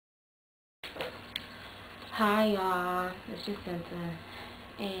Hi y'all, it's Jacenta,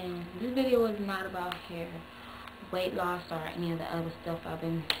 and this video is not about hair, weight loss, or any of the other stuff I've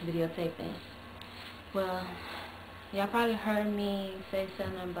been videotaping. Well, y'all probably heard me say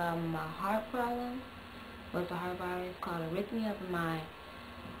something about my heart problem. What's a heart problem? It's called Arrhythmia of my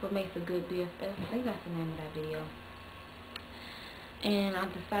What Makes a Good BFF. I think that's the name of that video. And I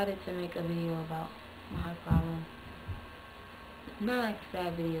decided to make a video about my heart problem. Not like a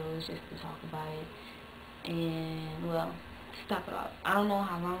sad video, it's just to talk about it. And well, stop it off. I don't know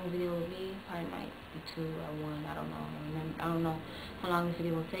how long the video will be. Probably might be 2 or 1. I don't know. I don't know how long this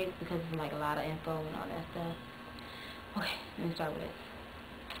video will take because it's like a lot of info and all that stuff. Okay, let me start with it.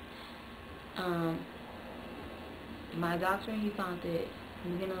 My doctor, he found it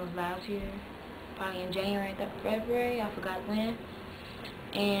in the beginning of last year, probably in January, February, I forgot when,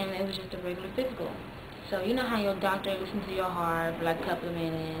 and it was just a regular physical. So you know how your doctor listens to your heart for like a couple of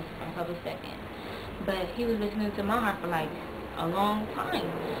minutes or a couple of seconds. But he was listening to my heart for like a long time.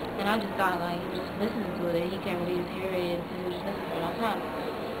 And I just thought like he was just listening to it and he can't really just hear it because he was just listening for a long time.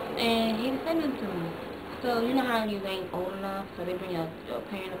 And he was listening to me. So you know how you ain't old enough, so they bring your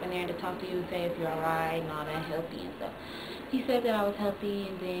parent up in there to talk to you, say if you're alright and all that, healthy and stuff. He said that I was healthy,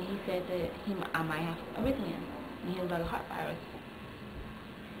 and then he said that I might have arrhythmia. And he was like a heart virus.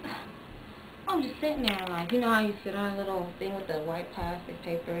 I'm just sitting there like, you know how you sit on a little thing with the white plastic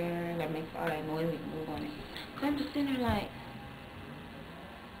paper that makes all that noise when you move on it. So I'm just sitting there like,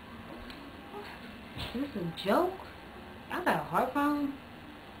 is this a joke? I got a heart problem?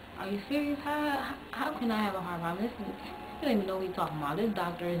 Are you serious? How can I have a heart problem? You don't even know what you're talking about. This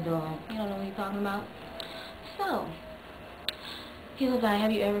doctor is dumb. You don't know what he's talking about. So, he was like,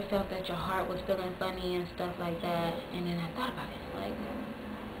 have you ever felt that your heart was feeling funny and stuff like that? And then I thought about it. Like,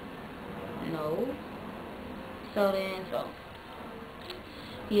 no. So,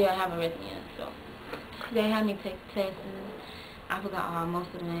 yeah, I have arrhythmia. So, they had me take tests. I forgot most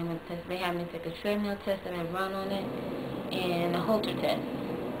of the name of the test. They had me take a treadmill test and then run on it, and a Holter test.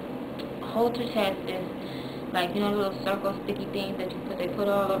 Holter test is like, you know, little circle sticky things that they put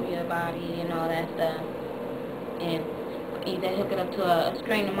all over your body and all that stuff. And either hook it up to a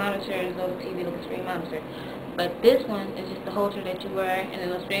screen to monitor or go to TV to a screen monitor. But this one is just the Holter that you wear, and then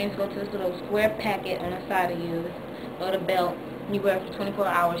those screens go to this little square packet on the side of you, this little belt. You wear it for 24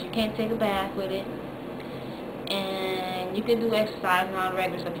 hours. You can't take a bath with it. And you can do exercise and all the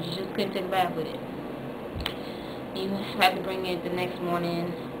regular stuff, but you just couldn't take a bath with it. You have to bring it the next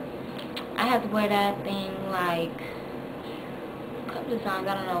morning. I have to wear that thing like a couple of times.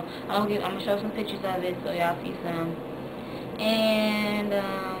 I don't know. I'm gonna show some pictures of it so y'all see some. And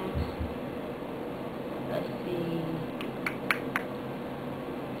let's see.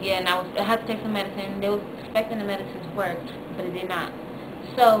 Yeah, and I had to take some medicine. They were expecting the medicine to work, but it did not.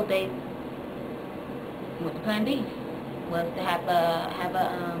 So they went to Plan B, was to have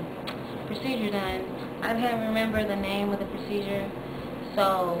a procedure done. I can't remember the name of the procedure,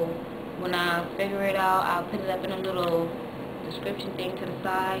 so when I figure it out, I'll put it up in a little description thing to the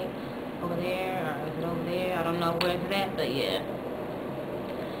side, over there, or is it over there? I don't know where it's at, but yeah.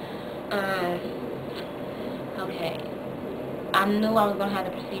 Okay. I knew I was gonna have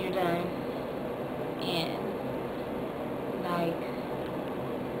the procedure done, and like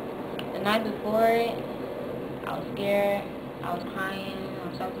the night before it, I was scared. I was crying. I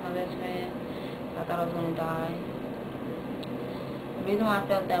was talking to my best friend. I thought I was gonna die. The reason why I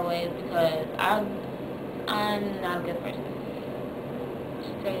felt that way is because I'm not a good person. To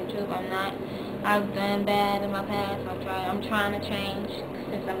tell you the truth, I'm not. I've done bad in my past. I'm trying to change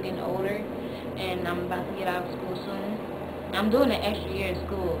since I'm getting older, and I'm about to get out of school soon. I'm doing an extra year of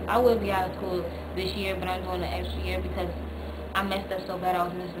school. I will be out of school this year, but I'm doing an extra year because I messed up so bad. I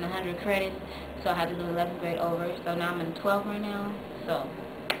was missing 100 credits, so I had to do 11th grade over. So now I'm in 12th right now. So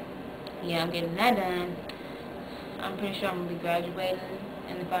yeah, I'm getting that done. I'm pretty sure I'm going to be graduating,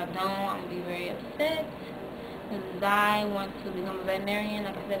 and if I don't, I'm going to be very upset, because I want to become a veterinarian,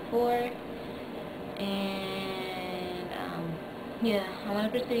 like I said before, and, yeah, I want a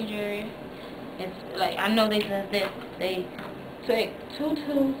procedure. It's, like, I know they said that they take 2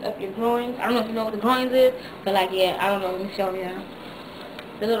 tubes up your groins. I don't know if you know what the groins is, but, like, yeah, I don't know, let me show you.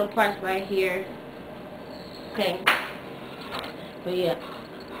 The little parts right here, okay, but yeah.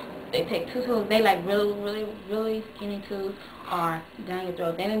 They take 2 tubes. They like really skinny tubes or down your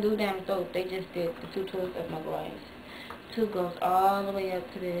throat. They didn't do down your throat. They just did the 2 tubes of my groins. Tube goes all the way up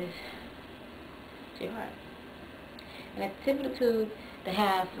to this, to your heart. And at the tip of the tube, they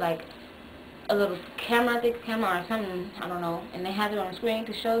have like a little camera, I think a camera or something, I don't know. And they have it on the screen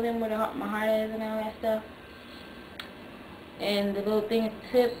to show them where my heart is and all that stuff. And the little thing at the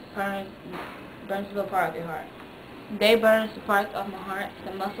tip burns a little part of your heart. They burns the parts of my heart,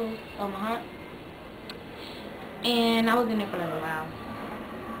 the muscles of my heart. And I was in there for a little while.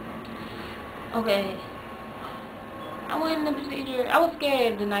 Okay. I went in the procedure. I was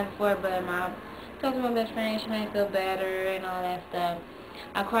scared the night before, but I talked to my best friend. She made me feel better and all that stuff.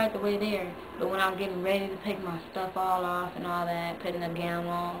 I cried the way there, but when I was getting ready to take my stuff all off and all that, putting the gown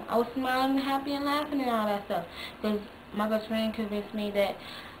on, I was smiling and happy and laughing and all that stuff. Because my best friend convinced me that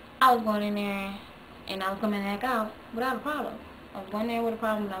I was going in there and I was coming back out without a problem. I was going there with a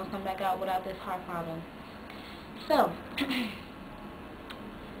problem, but I was coming back out without this heart problem. So,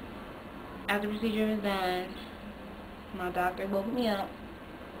 after the procedure was done, my doctor woke me up,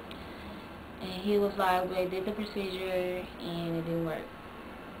 and he was like, "We did the procedure and it didn't work."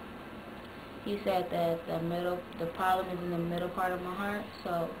 He said that the problem is in the middle part of my heart.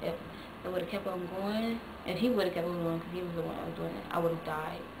 So if it would have kept on going, if he would have kept on going, because he was the one that was doing it, I would have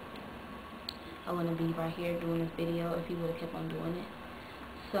died. I wouldn't be right here doing this video if he would have kept on doing it.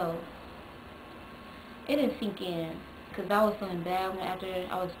 So it didn't sink in, because I was feeling bad after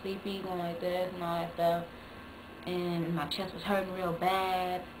I was sleepy, going like this and all that stuff. And my chest was hurting real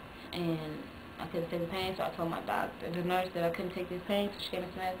bad, and I couldn't take the pain, so I told my doctor, the nurse, that I couldn't take this pain, so she gave me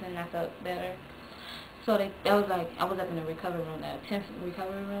some medicine, and I felt better. So that was like, I was up in the recovery room, the intensive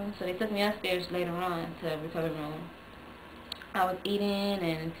recovery room, so they took me upstairs later on to the recovery room. I was eating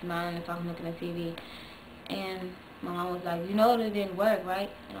and smiling and talking, looking at TV, and my mom was like, "You know it didn't work, right?"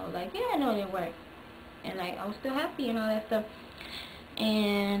 And I was like, "Yeah, I know it didn't work." And like, I was still happy and all that stuff.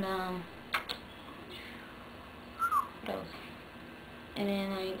 And and then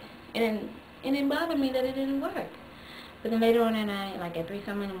like, it didn't bother me that it didn't work. But then later on that night, like at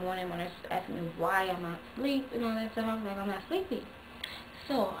 3-something in the morning, when they're asking me why I'm not asleep and all that stuff, I was like, I'm not sleepy.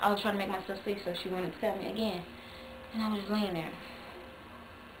 So I was trying to make myself sleep, so she wanted to tell me again. And I was just laying there.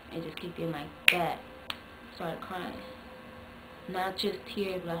 It just kicked in like that. Started crying. Not just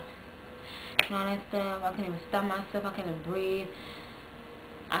tears, but and all that stuff. I couldn't even stop myself. I couldn't breathe.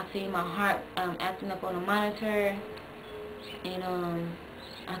 I see my heart acting up on the monitor. And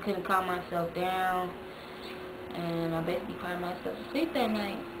I couldn't calm myself down. And I basically cried myself to sleep that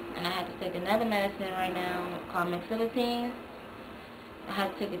night. And I had to take another medicine right now called Mexilitine. I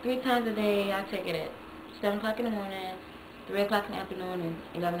had to take it 3 times a day. I take it at 7 o'clock in the morning, 3 o'clock in the afternoon, and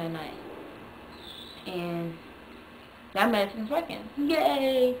 11 at night. And that medicine's working.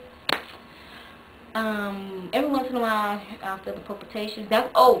 Yay! Every once in a while, after the palpitations,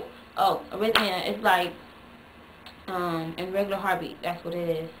 arrhythmia, it's like irregular heartbeat. That's what it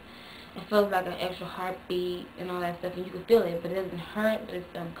is. It feels like an extra heartbeat and all that stuff, and you can feel it, but it doesn't hurt, but it's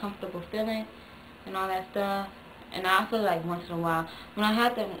an uncomfortable feeling and all that stuff. And I feel like once in a while, when I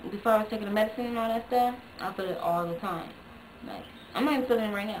had to, before I was taking the medicine and all that stuff, I feel it all the time. Like, I'm not even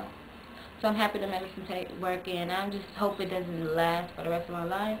feeling it right now. So I'm happy the medicine working, and I just hope it doesn't last for the rest of my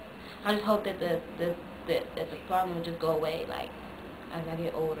life. I just hope that the problem will just go away, like, as I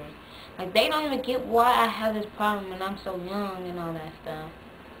get older. Like, they don't even get why I have this problem when I'm so young and all that stuff.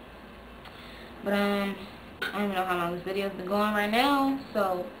 But, I don't even know how long this video's been going right now,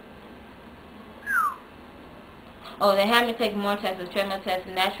 so. Oh, they had me take more tests, the treadmill test,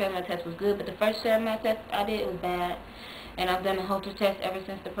 and that treadmill test was good, but the first treadmill test I did was bad. And I've done the Holter test ever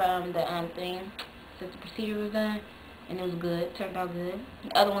since the procedure was done, and it was good, turned out good.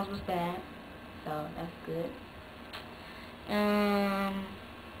 The other ones was bad, so that's good.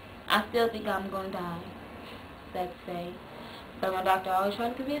 I still think I'm gonna die, sad to say. But my doctor always tried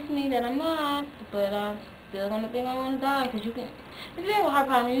to convince me that I'm not, but I'm still gonna think I'm gonna die, because if you have a heart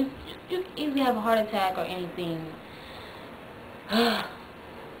problem, you can easily have a heart attack or anything. Sometimes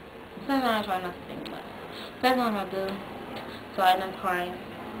I try not to think about it. Sometimes I do. So I end up crying.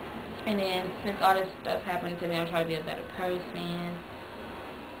 And then, since all this stuff happened to me, I'm trying to be a better person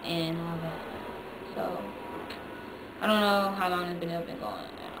and all that. So, I don't know how long this video has been going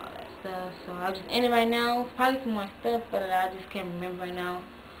and all that stuff. So, I'll just end it right now. Probably some more stuff, but I just can't remember right now.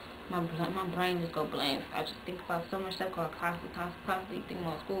 My brain just go blank. I just think about so much stuff called constantly thinking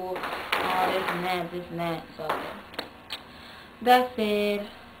about school, all this and that, So, that's it.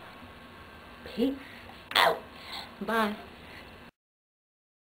 Peace out. Bye.